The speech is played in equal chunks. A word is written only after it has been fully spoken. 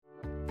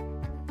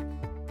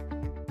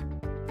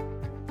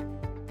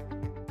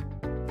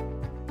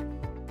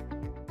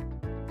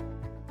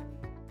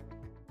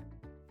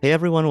Hey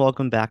everyone,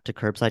 welcome back to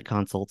Curbside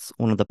Consults,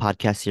 one of the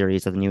podcast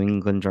series of the New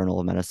England Journal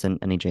of Medicine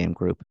NEJM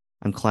Group.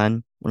 I'm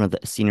Glenn, one of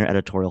the senior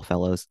editorial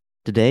fellows.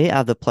 Today, I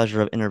have the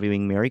pleasure of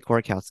interviewing Mary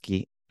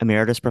Korikowski,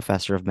 Emeritus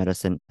Professor of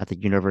Medicine at the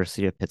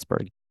University of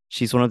Pittsburgh.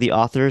 She's one of the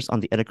authors on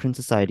the Endocrine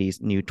Society's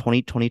new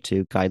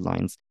 2022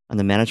 guidelines on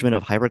the management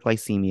of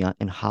hyperglycemia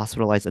in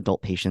hospitalized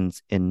adult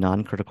patients in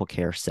non-critical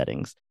care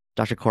settings.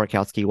 Dr.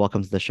 Korikowski,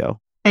 welcome to the show.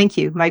 Thank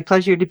you. My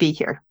pleasure to be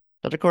here.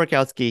 Dr.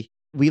 Korikowski,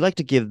 we like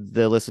to give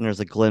the listeners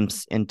a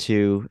glimpse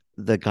into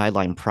the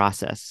guideline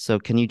process. So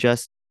can you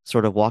just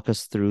sort of walk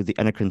us through the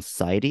Endocrine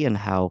Society and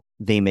how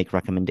they make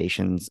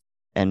recommendations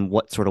and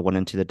what sort of went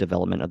into the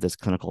development of this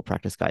clinical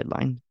practice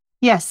guideline?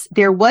 Yes,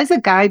 there was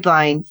a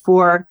guideline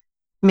for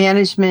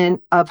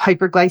management of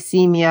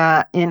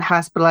hyperglycemia in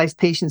hospitalized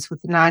patients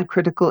with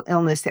non-critical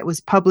illness that was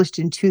published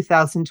in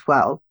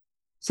 2012.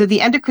 So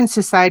the Endocrine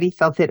Society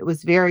felt that it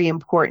was very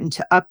important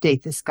to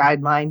update this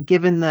guideline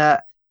given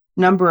the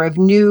number of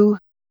new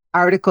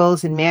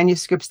articles and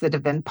manuscripts that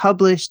have been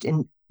published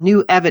and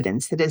new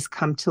evidence that has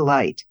come to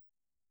light.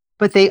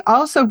 But they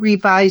also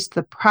revised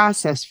the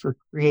process for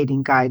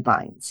creating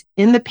guidelines.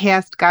 In the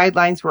past,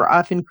 guidelines were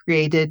often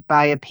created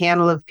by a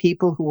panel of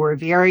people who were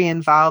very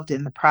involved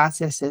in the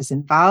process, as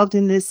involved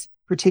in this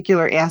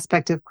particular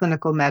aspect of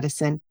clinical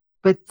medicine.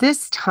 But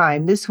this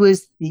time, this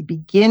was the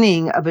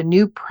beginning of a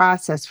new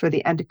process for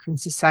the Endocrine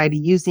Society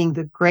using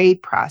the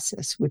GRADE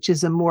process, which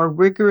is a more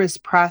rigorous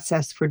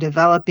process for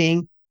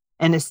developing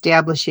and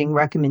establishing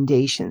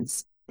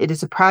recommendations. It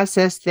is a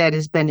process that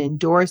has been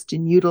endorsed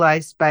and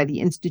utilized by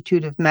the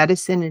Institute of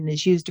Medicine and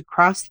is used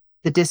across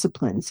the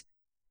disciplines.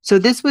 So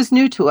this was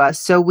new to us.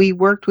 So we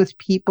worked with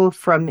people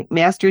from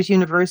McMaster's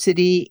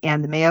University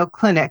and the Mayo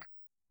Clinic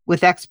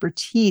with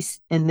expertise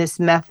in this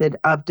method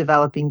of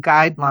developing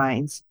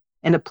guidelines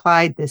and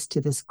applied this to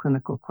this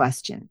clinical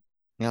question.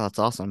 Yeah, that's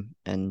awesome.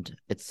 And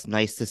it's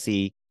nice to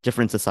see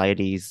different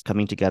societies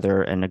coming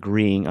together and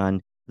agreeing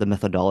on the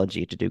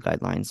methodology to do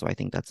guidelines. So I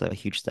think that's a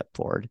huge step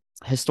forward.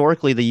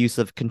 Historically, the use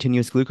of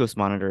continuous glucose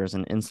monitors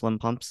and insulin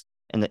pumps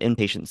in the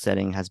inpatient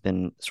setting has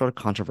been sort of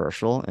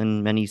controversial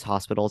in many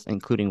hospitals,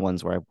 including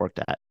ones where I've worked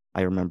at.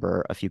 I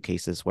remember a few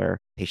cases where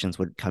patients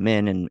would come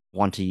in and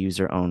want to use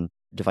their own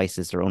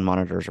devices, their own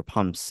monitors or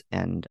pumps,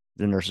 and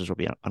the nurses would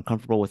be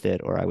uncomfortable with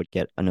it, or I would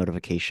get a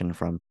notification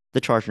from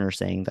the charge nurse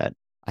saying that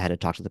I had to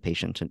talk to the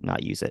patient to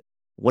not use it.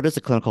 What does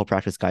the clinical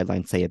practice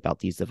guideline say about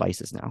these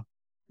devices now?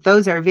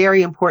 Those are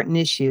very important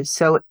issues.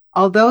 So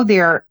although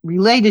they're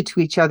related to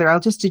each other, I'll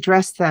just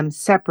address them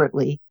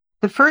separately.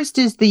 The first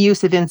is the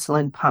use of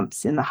insulin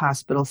pumps in the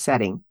hospital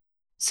setting.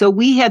 So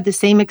we had the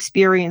same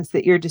experience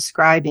that you're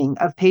describing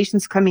of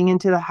patients coming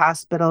into the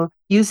hospital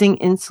using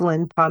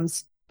insulin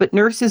pumps, but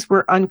nurses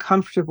were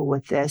uncomfortable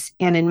with this.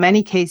 And in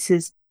many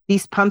cases,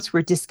 these pumps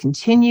were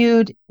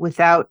discontinued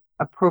without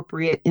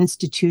appropriate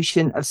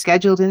institution of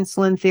scheduled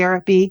insulin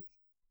therapy.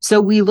 So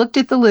we looked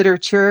at the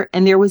literature,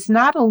 and there was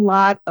not a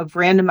lot of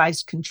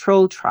randomized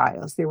control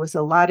trials. There was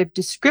a lot of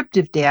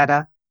descriptive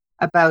data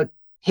about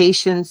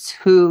patients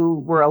who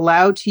were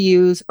allowed to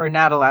use or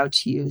not allowed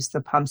to use the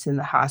pumps in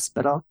the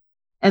hospital.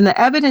 And the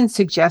evidence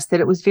suggests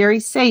that it was very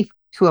safe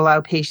to allow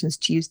patients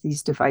to use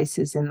these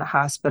devices in the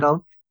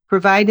hospital,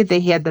 provided they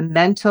had the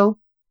mental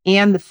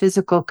and the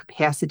physical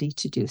capacity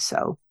to do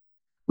so.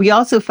 We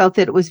also felt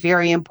that it was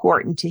very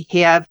important to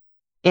have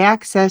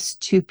access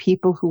to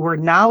people who were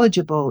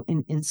knowledgeable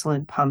in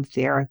insulin pump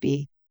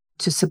therapy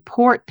to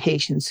support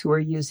patients who are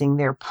using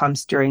their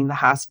pumps during the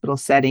hospital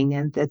setting,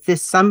 and that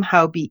this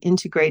somehow be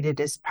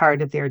integrated as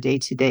part of their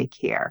day-to-day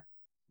care.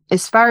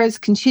 As far as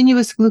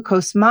continuous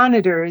glucose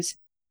monitors,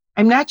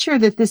 I'm not sure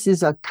that this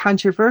is a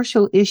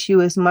controversial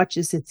issue as much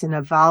as it's an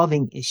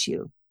evolving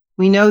issue.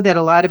 We know that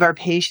a lot of our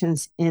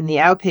patients in the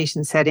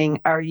outpatient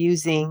setting are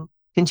using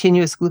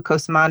continuous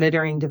glucose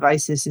monitoring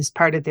devices as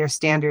part of their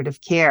standard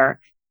of care.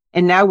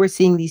 And now we're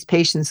seeing these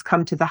patients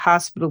come to the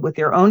hospital with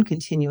their own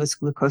continuous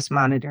glucose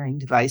monitoring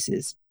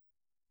devices.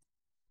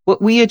 What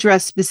we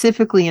addressed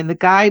specifically in the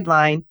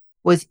guideline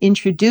was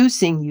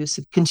introducing use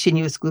of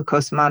continuous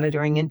glucose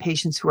monitoring in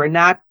patients who are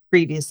not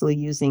previously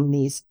using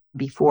these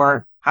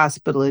before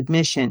hospital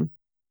admission.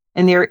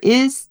 And there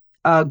is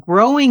a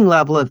growing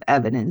level of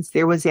evidence.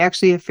 There was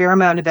actually a fair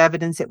amount of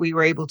evidence that we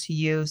were able to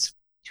use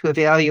to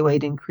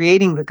evaluate in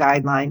creating the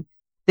guideline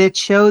that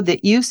showed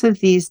that use of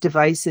these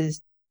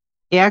devices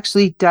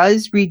actually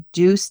does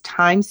reduce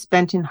time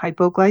spent in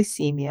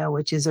hypoglycemia,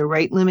 which is a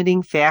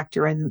rate-limiting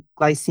factor in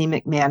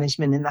glycemic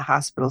management in the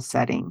hospital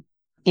setting,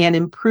 and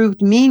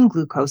improved mean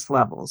glucose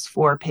levels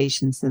for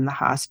patients in the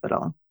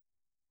hospital.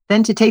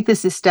 Then to take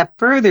this a step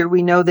further,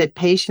 we know that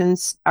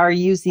patients are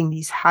using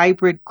these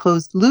hybrid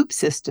closed-loop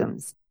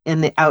systems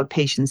in the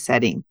outpatient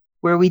setting,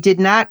 where we did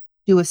not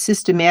do a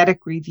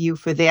systematic review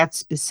for that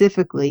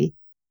specifically.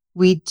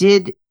 We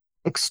did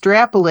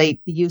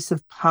extrapolate the use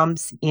of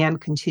pumps and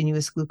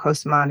continuous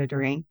glucose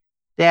monitoring,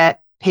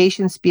 that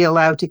patients be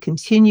allowed to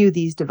continue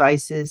these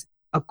devices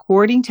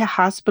according to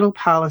hospital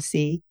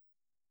policy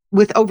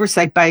with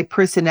oversight by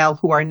personnel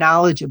who are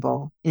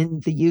knowledgeable in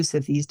the use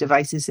of these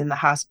devices in the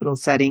hospital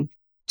setting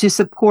to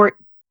support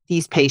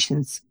these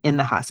patients in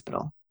the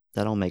hospital.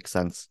 That all makes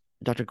sense.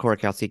 Dr.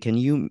 Korokowski, can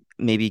you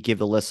maybe give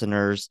the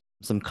listeners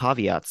some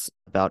caveats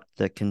about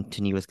the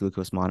continuous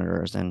glucose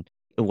monitors and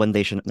when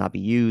they should not be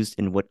used,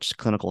 in which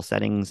clinical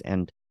settings,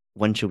 and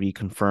when should we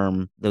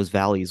confirm those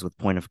values with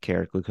point of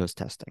care glucose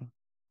testing?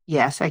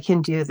 Yes, I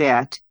can do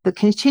that. The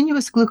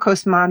continuous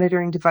glucose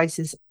monitoring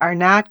devices are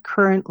not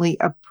currently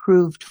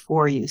approved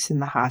for use in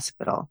the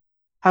hospital.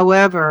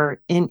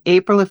 However, in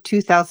April of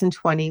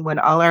 2020, when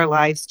all our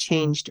lives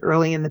changed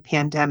early in the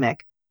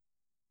pandemic,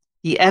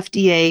 the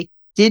FDA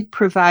did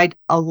provide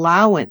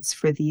allowance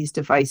for these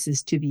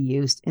devices to be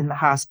used in the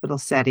hospital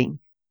setting.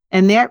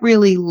 And that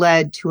really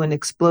led to an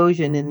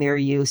explosion in their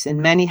use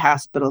in many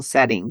hospital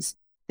settings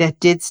that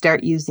did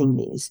start using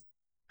these.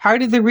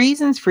 Part of the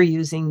reasons for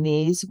using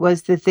these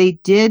was that they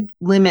did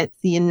limit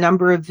the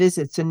number of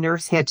visits a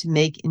nurse had to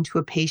make into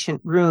a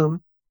patient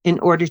room in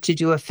order to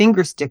do a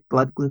finger stick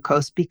blood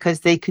glucose,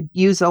 because they could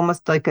use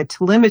almost like a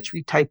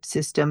telemetry type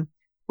system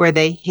where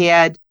they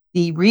had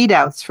the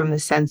readouts from the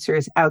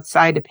sensors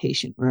outside a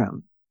patient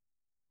room.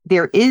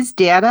 There is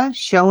data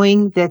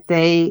showing that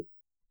they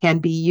can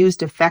be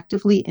used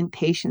effectively in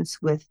patients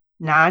with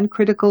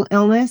non-critical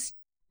illness.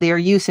 Their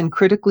use in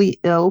critically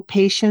ill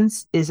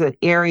patients is an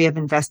area of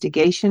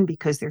investigation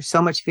because there's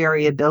so much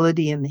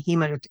variability in the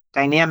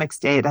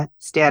hemodynamic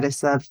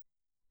status of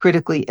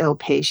critically ill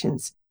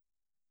patients.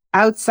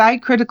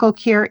 Outside critical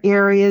care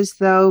areas,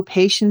 though,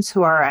 patients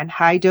who are on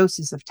high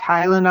doses of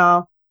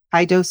Tylenol,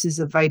 high doses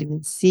of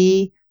vitamin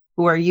C,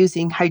 who are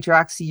using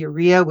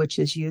hydroxyurea, which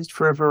is used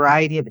for a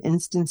variety of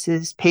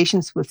instances,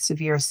 patients with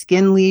severe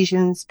skin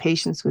lesions,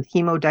 patients with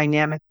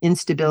hemodynamic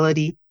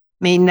instability,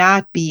 may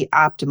not be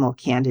optimal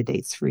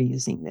candidates for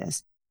using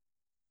this.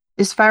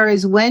 As far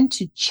as when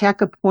to check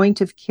a point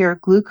of care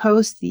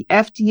glucose, the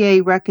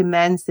FDA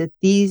recommends that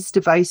these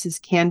devices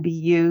can be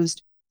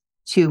used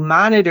to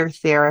monitor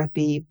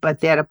therapy,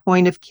 but that a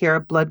point of care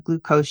blood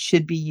glucose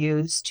should be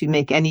used to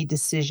make any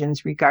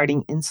decisions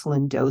regarding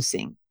insulin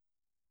dosing.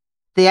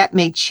 That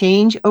may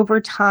change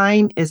over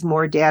time as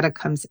more data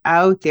comes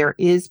out. There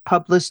is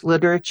published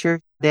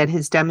literature that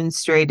has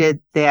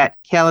demonstrated that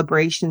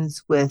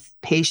calibrations with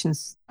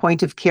patients'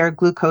 point of care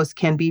glucose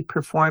can be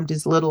performed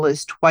as little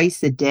as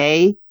twice a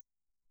day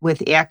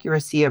with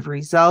accuracy of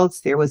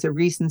results. There was a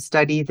recent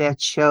study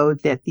that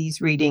showed that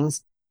these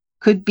readings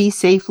could be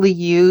safely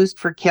used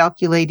for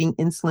calculating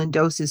insulin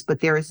doses,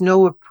 but there is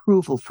no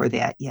approval for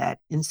that yet.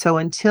 And so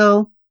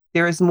until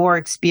there is more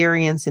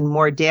experience and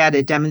more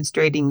data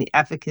demonstrating the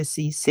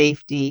efficacy,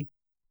 safety,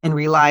 and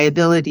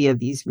reliability of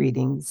these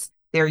readings,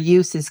 their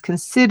use is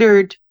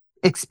considered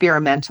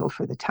experimental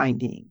for the time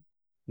being.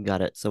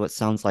 Got it. So it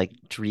sounds like,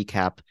 to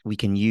recap, we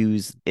can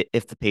use,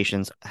 if the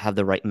patients have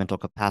the right mental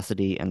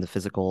capacity and the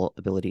physical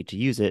ability to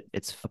use it,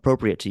 it's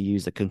appropriate to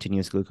use the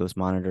continuous glucose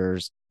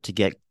monitors to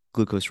get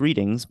glucose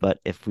readings.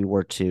 But if we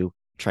were to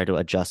try to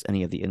adjust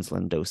any of the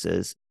insulin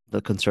doses,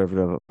 the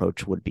conservative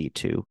approach would be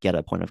to get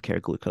a point of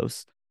care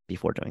glucose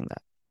before doing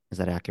that. Is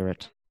that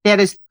accurate? That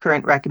is the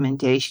current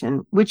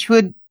recommendation, which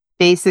would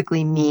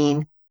basically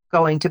mean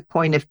going to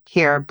point of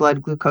care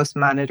blood glucose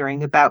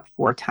monitoring about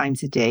 4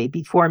 times a day.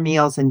 Before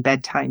meals and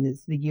bedtime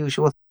is the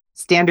usual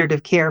standard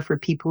of care for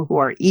people who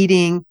are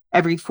eating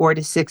every 4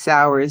 to 6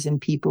 hours and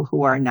people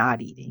who are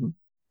not eating.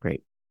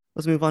 Great.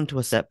 Let's move on to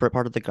a separate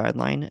part of the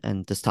guideline,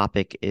 and this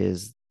topic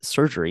is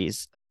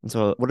surgeries. And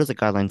so what does the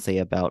guideline say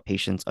about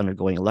patients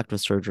undergoing elective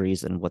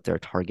surgeries and what their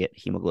target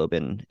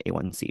hemoglobin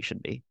A1C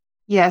should be?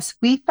 Yes,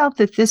 we felt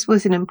that this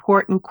was an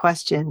important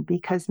question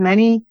because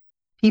many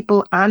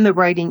people on the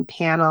writing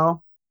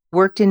panel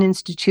worked in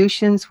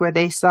institutions where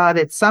they saw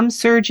that some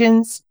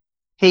surgeons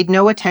paid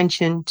no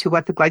attention to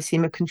what the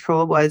glycemic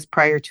control was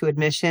prior to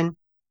admission,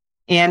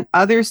 and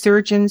other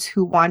surgeons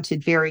who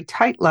wanted very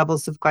tight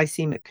levels of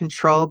glycemic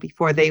control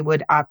before they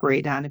would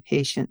operate on a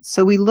patient.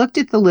 So we looked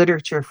at the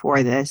literature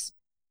for this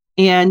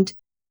and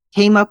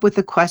came up with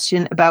a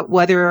question about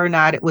whether or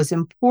not it was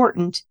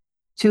important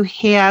to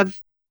have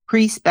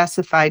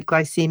pre-specified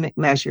glycemic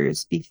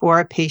measures before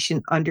a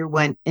patient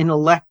underwent an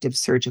elective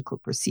surgical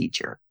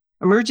procedure.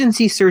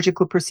 Emergency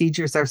surgical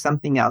procedures are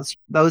something else.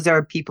 Those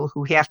are people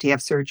who have to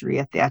have surgery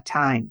at that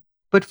time.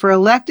 But for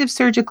elective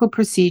surgical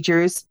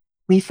procedures,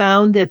 we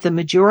found that the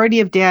majority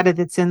of data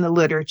that's in the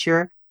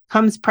literature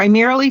comes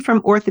primarily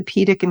from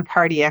orthopedic and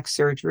cardiac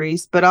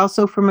surgeries, but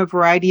also from a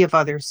variety of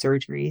other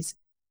surgeries.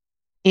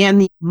 And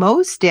the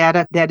most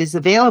data that is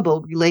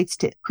available relates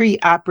to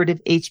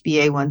preoperative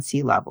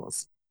HbA1c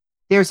levels.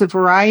 There's a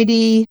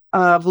variety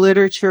of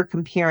literature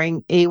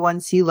comparing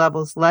A1C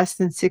levels less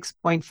than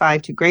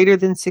 6.5 to greater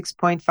than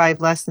 6.5,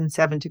 less than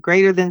 7 to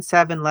greater than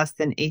 7, less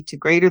than 8 to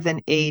greater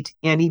than 8,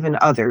 and even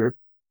other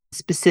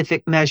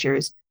specific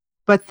measures.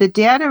 But the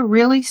data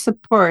really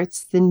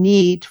supports the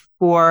need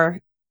for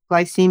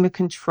glycemic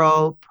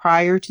control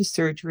prior to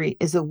surgery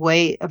as a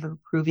way of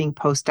improving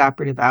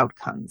postoperative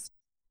outcomes.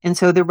 And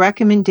so the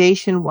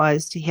recommendation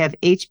was to have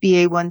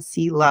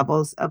HbA1c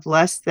levels of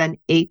less than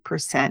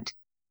 8%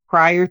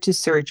 prior to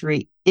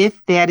surgery,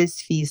 if that is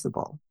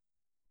feasible.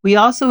 We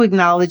also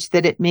acknowledge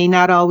that it may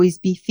not always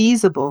be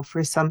feasible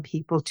for some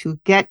people to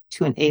get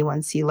to an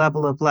A1C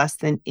level of less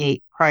than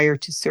 8 prior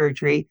to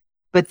surgery,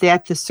 but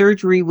that the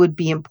surgery would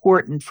be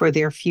important for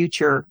their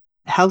future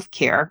health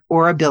care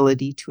or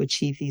ability to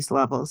achieve these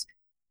levels.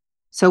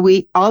 So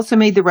we also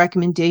made the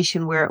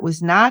recommendation where it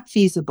was not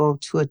feasible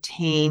to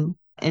attain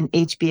an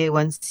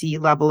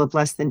HbA1c level of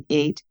less than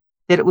 8,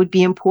 that it would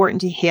be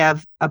important to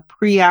have a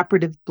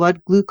preoperative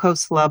blood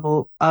glucose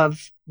level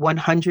of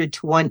 100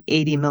 to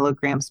 180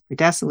 milligrams per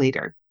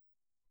deciliter.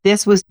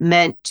 This was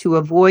meant to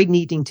avoid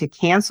needing to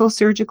cancel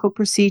surgical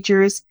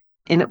procedures,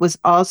 and it was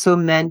also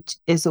meant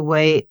as a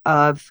way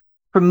of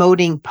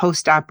promoting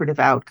postoperative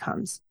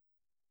outcomes.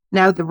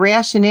 Now, the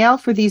rationale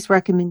for these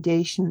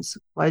recommendations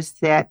was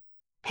that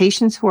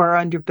patients who are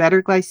under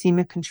better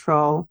glycemic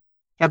control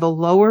have a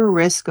lower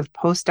risk of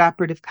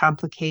postoperative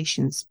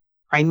complications,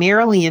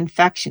 primarily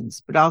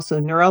infections, but also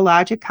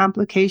neurologic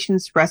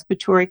complications,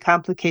 respiratory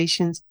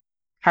complications,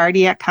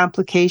 cardiac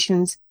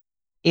complications,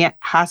 and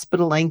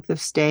hospital length of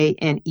stay,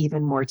 and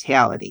even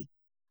mortality.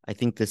 I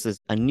think this is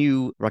a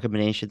new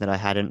recommendation that I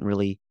hadn't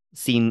really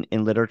seen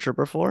in literature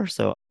before.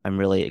 So I'm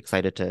really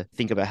excited to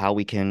think about how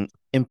we can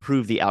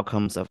improve the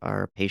outcomes of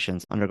our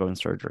patients undergoing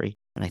surgery.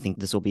 And I think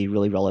this will be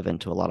really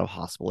relevant to a lot of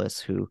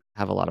hospitalists who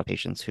have a lot of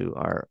patients who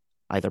are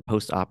either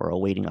post-op or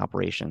awaiting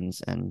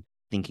operations and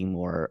thinking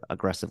more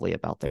aggressively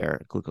about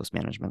their glucose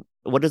management.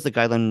 What does the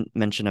guideline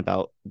mention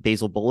about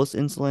basal bolus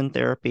insulin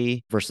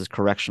therapy versus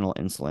correctional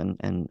insulin?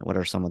 And what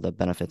are some of the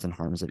benefits and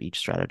harms of each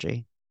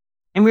strategy?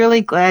 I'm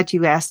really glad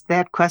you asked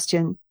that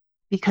question,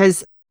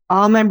 because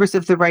all members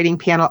of the writing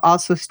panel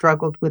also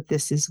struggled with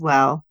this as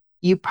well.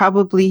 You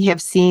probably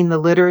have seen the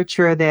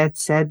literature that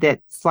said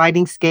that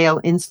sliding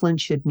scale insulin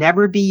should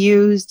never be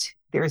used.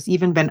 There's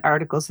even been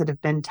articles that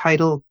have been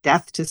titled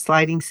Death to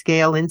Sliding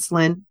Scale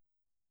Insulin.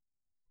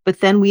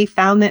 But then we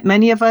found that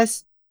many of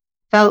us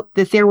felt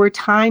that there were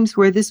times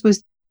where this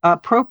was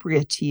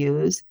appropriate to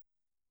use,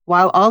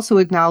 while also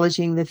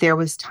acknowledging that there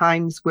was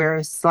times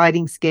where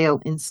sliding scale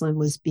insulin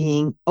was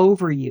being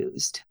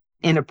overused.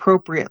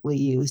 Inappropriately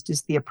used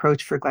is the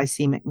approach for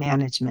glycemic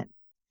management.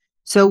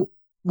 So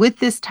with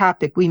this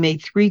topic, we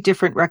made 3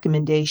 different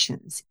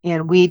recommendations,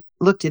 and we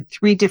looked at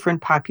 3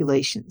 different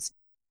populations.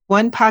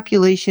 One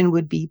population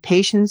would be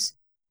patients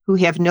who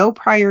have no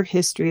prior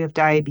history of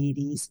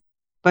diabetes,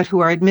 but who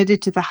are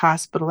admitted to the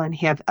hospital and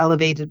have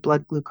elevated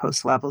blood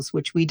glucose levels,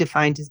 which we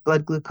defined as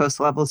blood glucose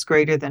levels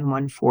greater than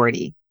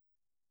 140.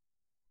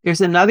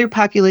 There's another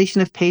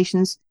population of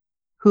patients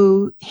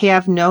who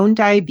have known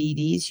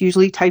diabetes,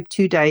 usually type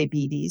 2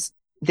 diabetes,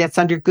 that's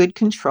under good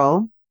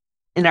control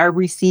and are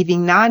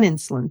receiving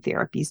non-insulin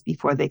therapies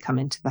before they come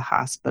into the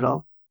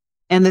hospital.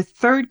 And the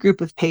third group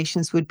of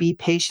patients would be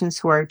patients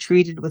who are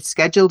treated with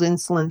scheduled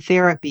insulin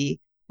therapy,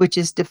 which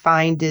is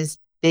defined as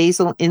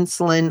basal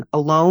insulin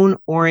alone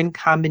or in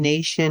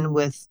combination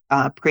with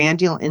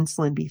prandial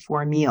insulin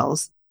before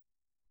meals,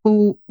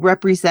 who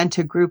represent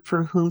a group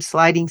for whom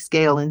sliding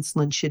scale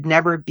insulin should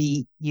never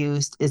be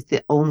used as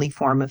the only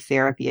form of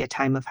therapy at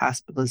time of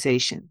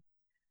hospitalization.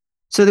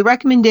 So the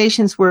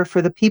recommendations were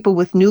for the people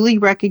with newly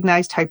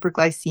recognized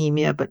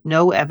hyperglycemia, but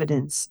no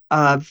evidence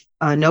of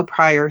no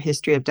prior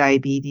history of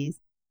diabetes,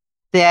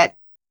 that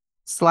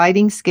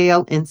sliding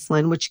scale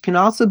insulin, which can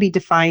also be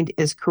defined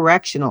as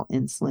correctional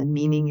insulin,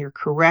 meaning you're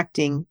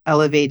correcting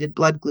elevated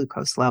blood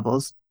glucose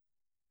levels,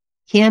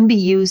 can be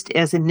used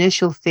as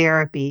initial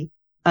therapy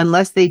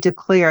unless they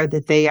declare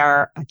that they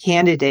are a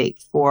candidate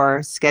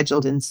for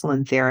scheduled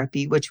insulin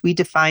therapy, which we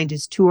defined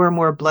as 2 or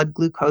more blood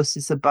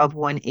glucoses above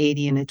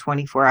 180 in a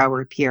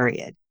 24-hour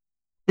period.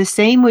 The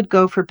same would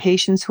go for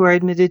patients who are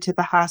admitted to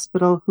the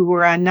hospital who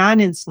were on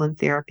non-insulin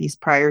therapies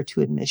prior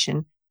to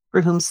admission,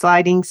 for whom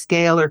sliding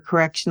scale or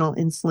correctional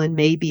insulin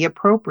may be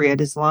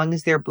appropriate as long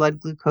as their blood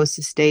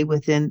glucoses stay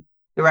within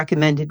the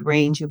recommended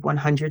range of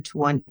 100 to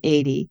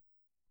 180.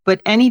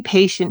 But any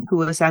patient who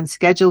was on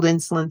scheduled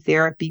insulin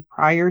therapy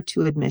prior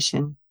to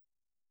admission,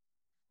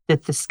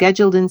 that the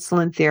scheduled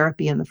insulin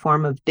therapy in the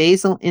form of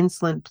basal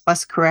insulin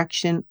plus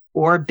correction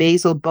or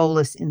basal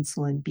bolus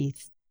insulin be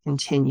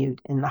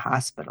continued in the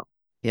hospital.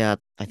 Yeah,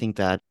 I think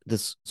that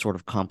this sort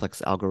of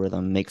complex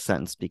algorithm makes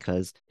sense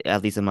because,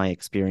 at least in my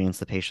experience,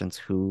 the patients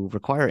who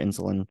require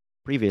insulin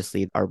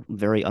previously are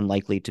very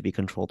unlikely to be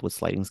controlled with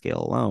sliding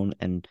scale alone.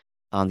 And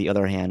on the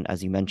other hand,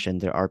 as you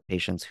mentioned, there are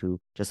patients who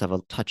just have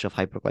a touch of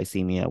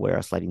hyperglycemia where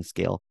a sliding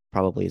scale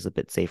probably is a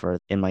bit safer,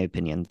 in my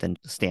opinion, than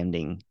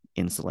standing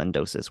insulin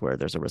doses where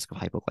there's a risk of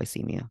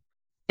hypoglycemia.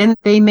 And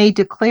they may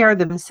declare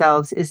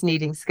themselves as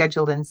needing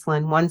scheduled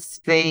insulin once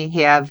they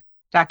have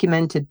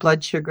documented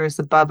blood sugars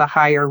above a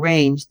higher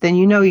range. Then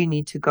you know you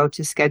need to go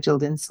to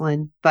scheduled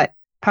insulin, but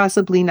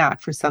possibly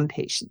not for some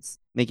patients.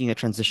 Making a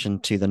transition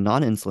to the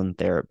non-insulin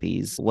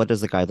therapies, what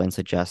does the guideline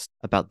suggest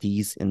about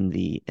these in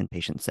the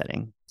inpatient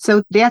setting?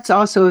 So that's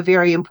also a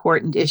very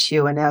important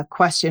issue and a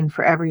question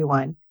for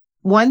everyone.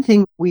 One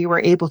thing we were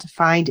able to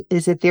find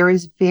is that there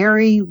is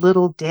very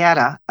little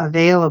data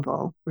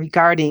available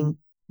regarding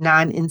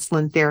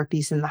non-insulin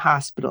therapies in the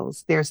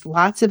hospitals. There's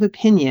lots of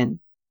opinion.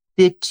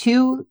 The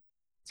 2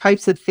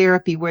 types of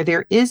therapy where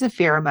there is a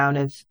fair amount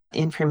of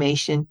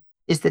information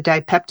is the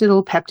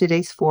dipeptidyl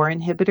peptidase 4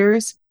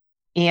 inhibitors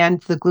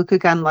and the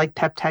glucagon-like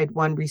peptide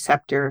 1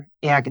 receptor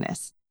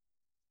agonists.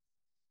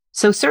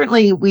 So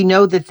certainly we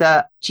know that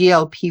the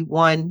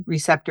GLP-1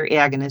 receptor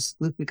agonist,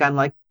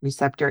 glucagon-like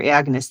receptor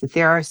agonist, that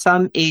there are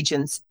some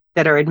agents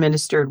that are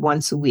administered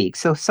once a week.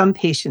 So some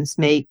patients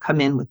may come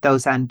in with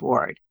those on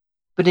board.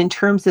 But in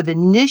terms of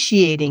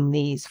initiating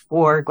these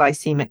for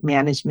glycemic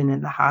management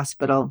in the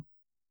hospital,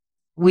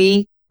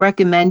 we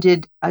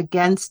recommended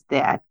against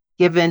that,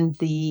 given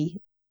the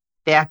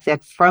fact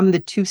that from the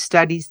 2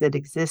 studies that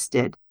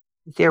existed,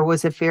 there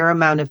was a fair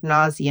amount of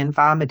nausea and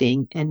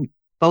vomiting, and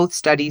both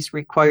studies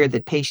required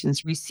that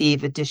patients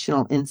receive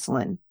additional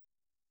insulin.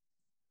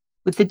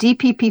 With the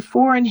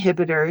DPP-4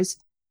 inhibitors,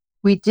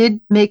 we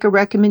did make a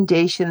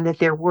recommendation that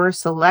there were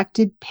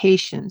selected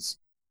patients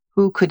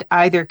who could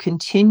either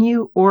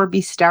continue or be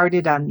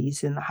started on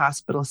these in the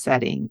hospital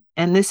setting.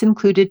 And this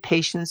included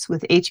patients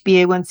with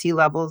HbA1c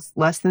levels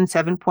less than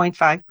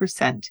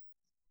 7.5%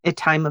 at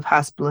time of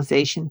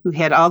hospitalization, who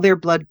had all their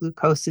blood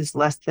glucoses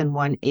less than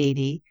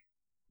 180.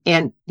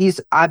 And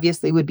these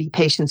obviously would be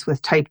patients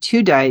with type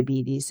 2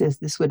 diabetes, as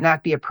this would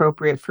not be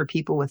appropriate for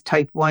people with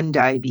type 1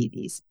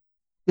 diabetes.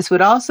 This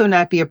would also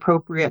not be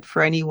appropriate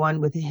for anyone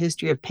with a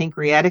history of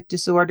pancreatic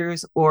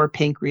disorders or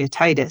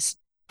pancreatitis,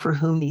 for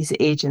whom these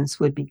agents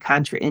would be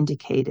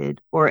contraindicated,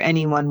 or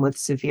anyone with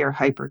severe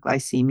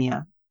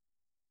hyperglycemia.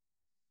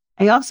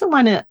 I also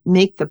want to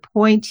make the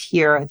point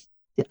here,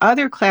 the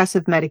other class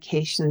of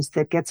medications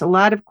that gets a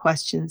lot of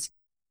questions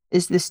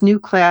is this new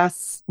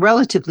class,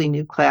 relatively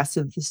new class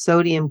of the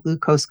sodium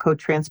glucose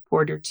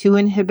cotransporter 2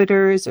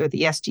 inhibitors, or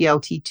the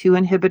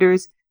SGLT2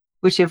 inhibitors,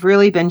 which have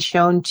really been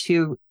shown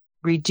to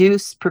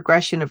reduce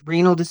progression of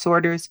renal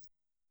disorders,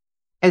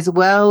 as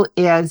well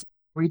as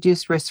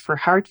reduce risk for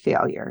heart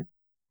failure.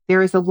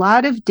 There is a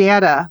lot of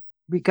data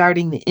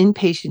regarding the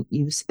inpatient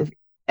use of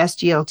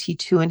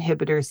SGLT2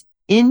 inhibitors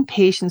in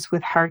patients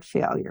with heart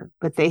failure,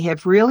 but they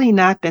have really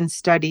not been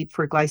studied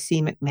for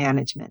glycemic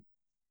management.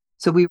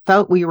 So we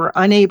felt we were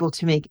unable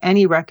to make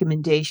any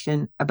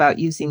recommendation about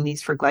using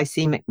these for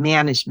glycemic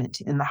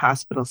management in the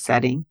hospital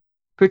setting,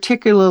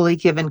 particularly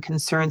given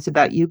concerns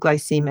about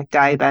euglycemic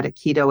diabetic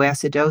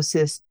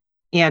ketoacidosis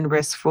and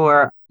risk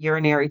for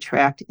urinary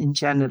tract and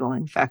genital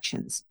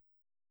infections.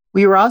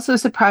 We were also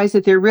surprised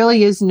that there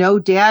really is no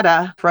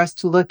data for us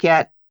to look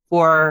at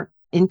for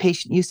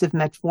inpatient use of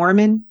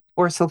metformin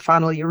or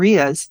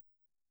sulfonylureas.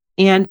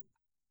 And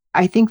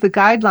I think the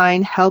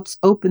guideline helps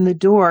open the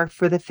door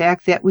for the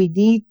fact that we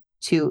need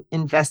to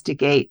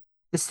investigate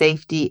the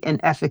safety and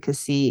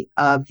efficacy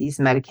of these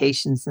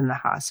medications in the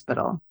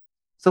hospital.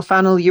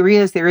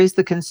 Sulfonylureas, there is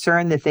the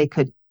concern that they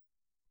could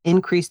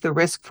increase the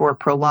risk for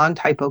prolonged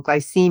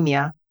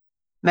hypoglycemia.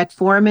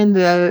 Metformin,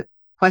 the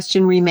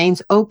question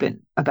remains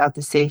open about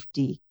the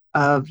safety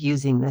of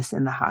using this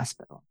in the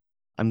hospital.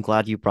 I'm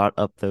glad you brought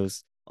up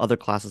those other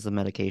classes of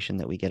medication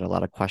that we get a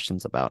lot of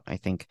questions about. I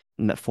think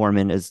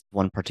metformin is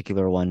one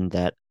particular one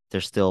that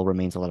there still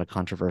remains a lot of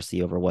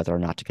controversy over whether or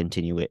not to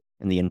continue it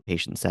in the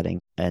inpatient setting.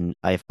 And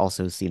I've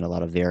also seen a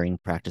lot of varying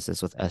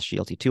practices with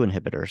SGLT2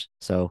 inhibitors.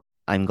 So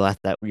I'm glad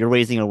that you're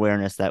raising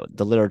awareness that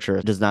the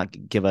literature does not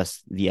give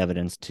us the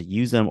evidence to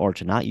use them or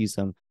to not use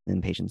them in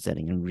the inpatient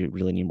setting, and we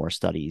really need more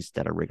studies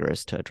that are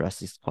rigorous to address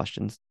these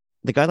questions.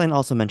 The guideline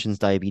also mentions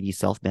diabetes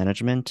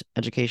self-management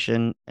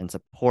education and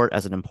support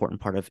as an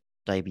important part of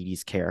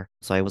diabetes care.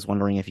 So I was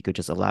wondering if you could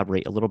just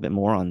elaborate a little bit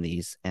more on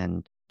these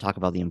and talk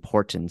about the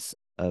importance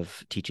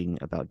of teaching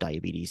about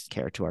diabetes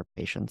care to our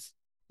patients.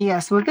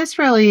 Yes, well, this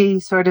really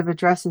sort of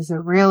addresses a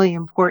really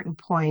important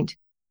point,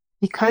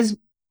 because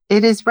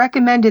it is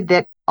recommended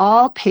that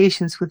all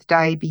patients with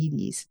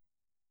diabetes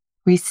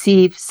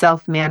receive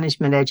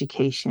self-management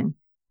education.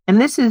 And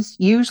this has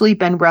usually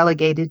been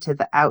relegated to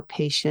the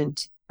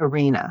outpatient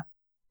arena.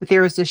 But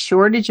there is a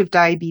shortage of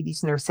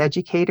diabetes nurse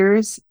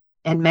educators,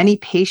 and many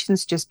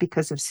patients, just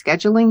because of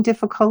scheduling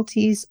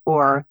difficulties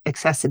or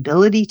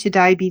accessibility to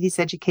diabetes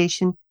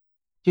education,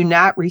 do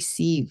not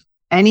receive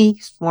any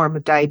form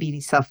of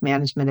diabetes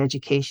self-management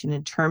education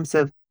in terms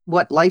of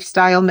what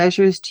lifestyle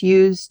measures to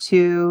use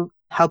to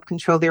help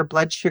control their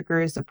blood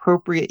sugars,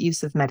 appropriate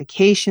use of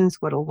medications,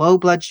 what a low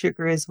blood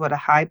sugar is, what a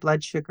high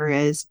blood sugar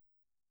is.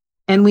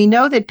 And we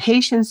know that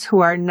patients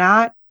who are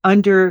not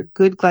under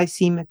good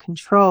glycemic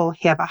control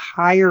have a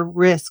higher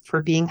risk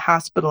for being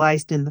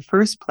hospitalized in the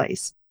first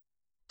place.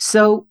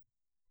 So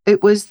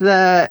it was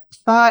the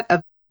thought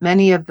of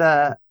many of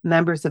the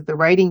members of the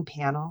writing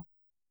panel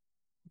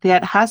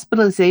that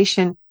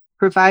hospitalization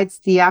provides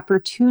the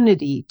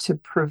opportunity to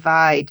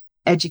provide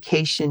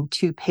education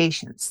to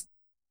patients.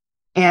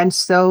 And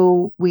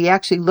so we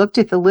actually looked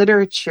at the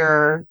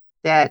literature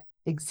that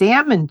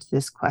examined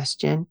this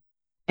question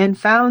and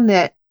found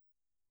that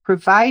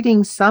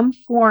providing some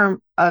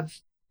form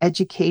of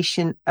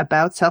education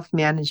about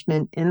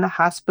self-management in the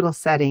hospital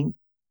setting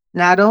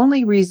not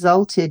only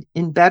resulted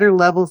in better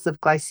levels of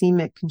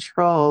glycemic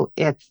control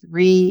at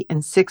 3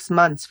 and 6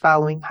 months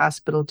following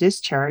hospital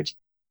discharge,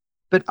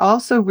 but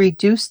also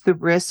reduced the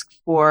risk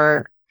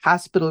for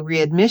hospital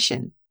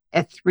readmission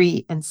at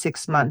 3 and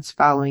 6 months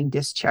following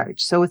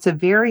discharge. So it's a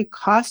very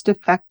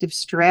cost-effective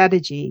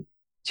strategy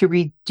to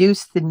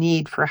reduce the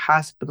need for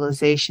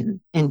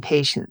hospitalization in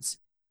patients.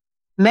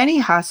 Many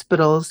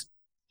hospitals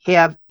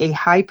have a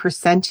high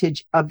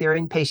percentage of their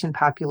inpatient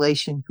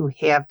population who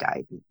have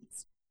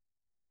diabetes.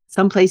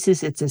 Some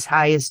places it's as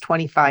high as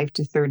 25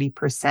 to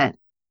 30%.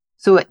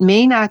 So it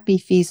may not be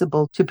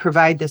feasible to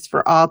provide this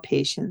for all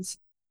patients,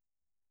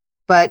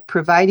 but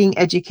providing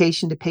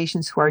education to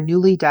patients who are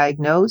newly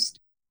diagnosed,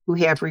 who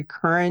have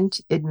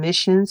recurrent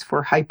admissions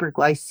for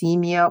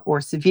hyperglycemia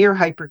or severe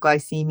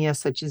hyperglycemia,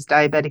 such as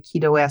diabetic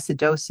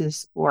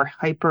ketoacidosis or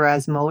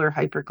hyperosmolar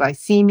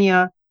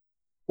hyperglycemia,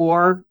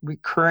 or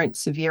recurrent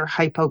severe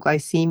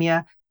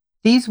hypoglycemia,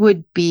 these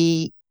would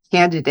be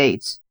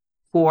candidates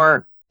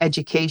for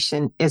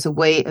education as a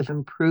way of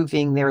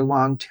improving their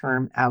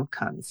long-term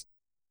outcomes.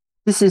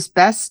 This is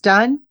best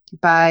done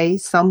by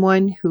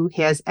someone who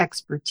has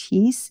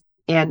expertise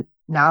and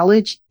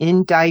knowledge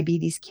in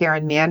diabetes care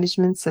and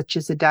management, such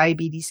as a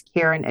diabetes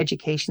care and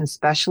education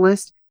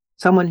specialist.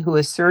 Someone who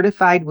is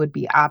certified would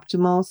be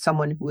optimal.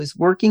 Someone who is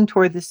working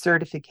toward this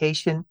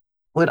certification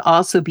would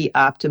also be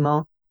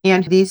optimal.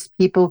 And these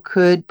people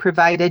could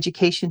provide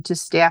education to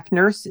staff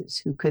nurses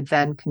who could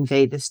then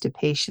convey this to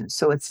patients.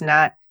 So it's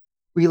not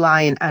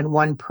reliant on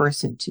one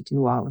person to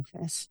do all of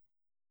this.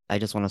 I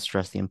just want to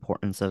stress the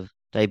importance of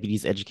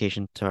diabetes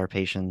education to our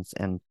patients.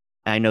 And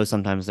I know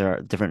sometimes there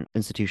are different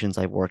institutions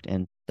I've worked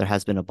in. There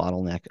has been a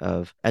bottleneck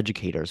of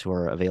educators who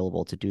are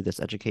available to do this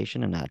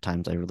education. And at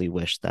times I really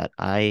wish that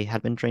I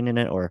had been trained in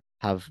it or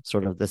have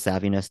sort of the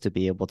savviness to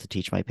be able to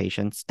teach my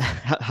patients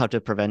how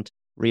to prevent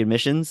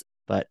readmissions.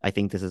 But I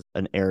think this is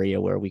an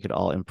area where we could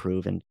all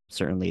improve. And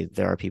certainly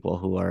there are people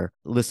who are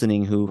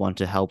listening who want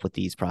to help with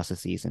these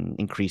processes and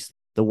increase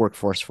the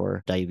workforce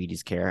for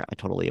diabetes care. I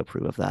totally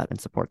approve of that and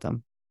support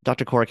them.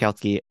 Dr.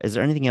 Korokowski, is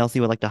there anything else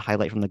you would like to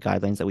highlight from the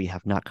guidelines that we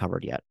have not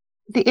covered yet?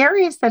 The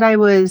areas that I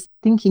was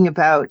thinking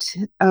about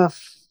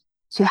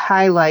to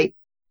highlight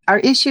are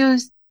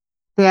issues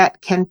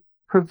that can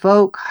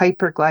provoke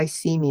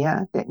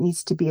hyperglycemia that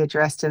needs to be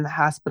addressed in the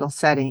hospital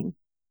setting.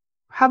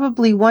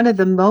 Probably one of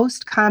the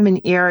most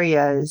common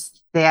areas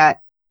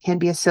that can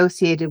be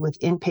associated with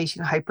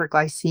inpatient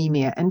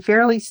hyperglycemia and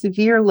fairly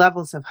severe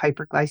levels of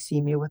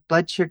hyperglycemia with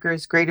blood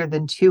sugars greater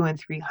than 2 and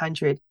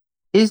 300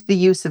 is the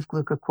use of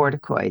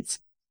glucocorticoids.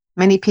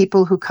 Many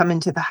people who come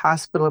into the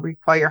hospital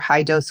require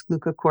high-dose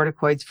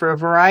glucocorticoids for a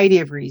variety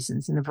of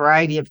reasons and a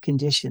variety of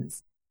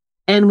conditions.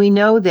 And we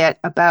know that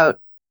about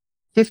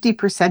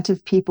 50%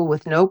 of people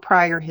with no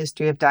prior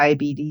history of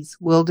diabetes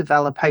will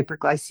develop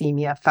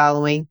hyperglycemia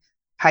following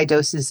high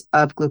doses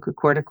of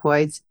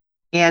glucocorticoids,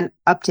 and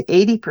up to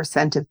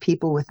 80% of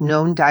people with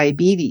known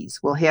diabetes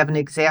will have an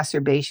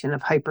exacerbation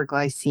of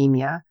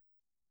hyperglycemia.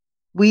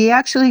 We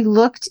actually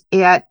looked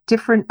at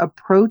different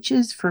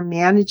approaches for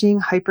managing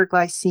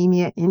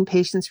hyperglycemia in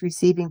patients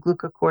receiving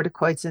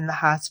glucocorticoids in the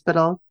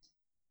hospital.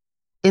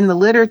 In the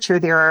literature,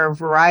 there are a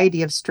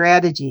variety of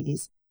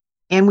strategies,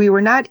 and we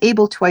were not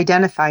able to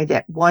identify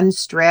that one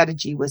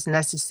strategy was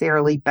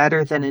necessarily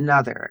better than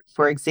another.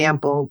 For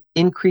example,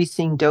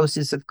 increasing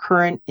doses of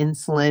current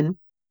insulin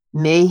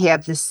may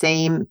have the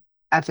same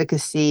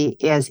efficacy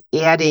as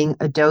adding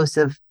a dose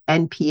of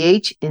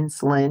NPH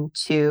insulin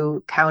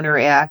to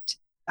counteract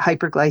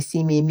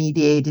hyperglycemia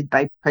mediated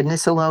by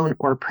prednisolone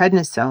or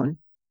prednisone,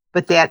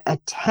 but that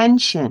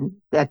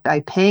by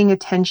paying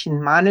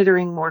attention,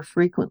 monitoring more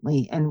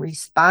frequently, and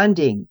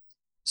responding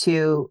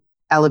to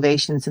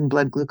elevations in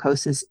blood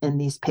glucoses in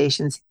these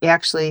patients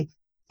actually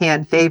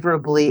can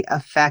favorably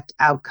affect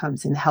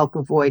outcomes and help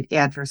avoid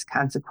adverse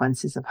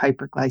consequences of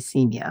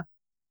hyperglycemia.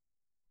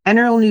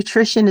 Enteral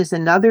nutrition is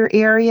another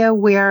area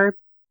where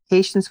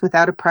patients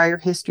without a prior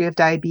history of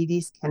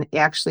diabetes can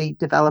actually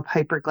develop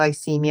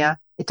hyperglycemia.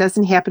 It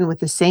doesn't happen with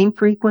the same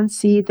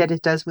frequency that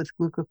it does with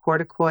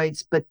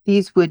glucocorticoids, but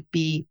these would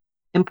be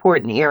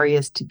important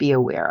areas to be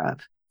aware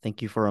of.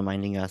 Thank you for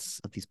reminding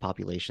us of these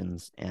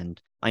populations.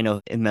 And I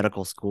know in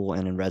medical school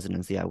and in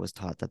residency, I was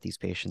taught that these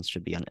patients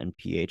should be on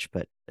NPH,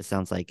 but it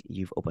sounds like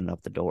you've opened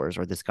up the doors,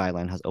 or this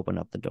guideline has opened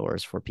up the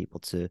doors for people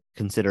to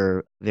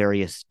consider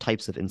various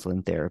types of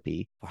insulin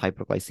therapy for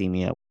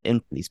hyperglycemia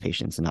in these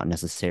patients and not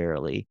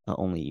necessarily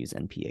only use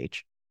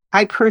NPH.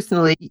 I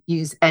personally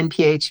use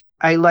NPH.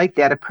 I like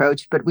that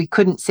approach, but we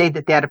couldn't say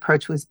that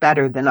approach was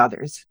better than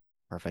others.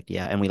 Perfect.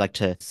 Yeah. And we like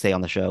to say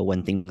on the show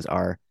when things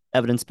are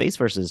evidence-based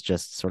versus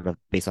just sort of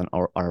based on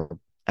our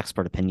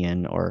expert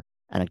opinion or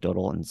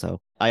anecdotal. And so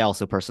I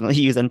also personally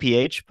use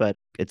NPH, but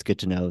it's good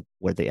to know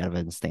where the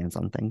evidence stands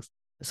on things.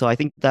 So I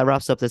think that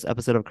wraps up this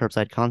episode of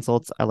Curbside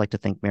Consults. I'd like to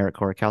thank Merit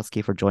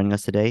Korokowski for joining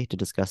us today to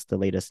discuss the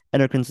latest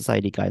Endocrine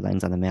Society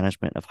guidelines on the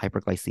management of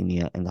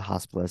hyperglycemia in the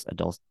hospitalist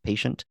adult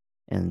patient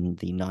in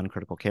the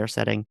non-critical care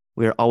setting.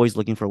 We are always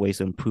looking for ways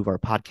to improve our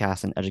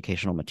podcast and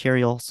educational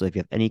material. So if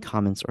you have any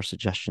comments or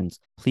suggestions,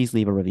 please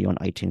leave a review on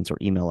iTunes or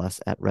email us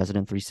at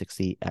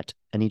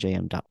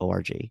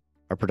resident360@nejm.org.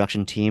 Our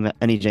production team at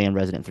NEJM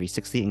Resident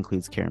 360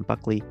 includes Karen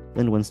Buckley,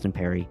 Lynn Winston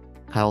Perry,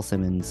 Kyle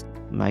Simmons,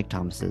 Mike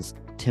Thomases,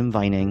 Tim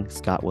Vining,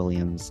 Scott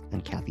Williams,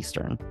 and Kathy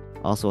Stern.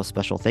 Also, a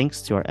special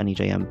thanks to our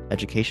NEJM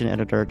education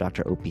editor,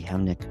 Dr. O.P.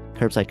 Hemnick.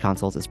 Curbside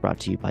Consults is brought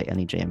to you by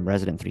NEJM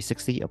Resident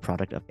 360, a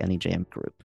product of NEJM Group.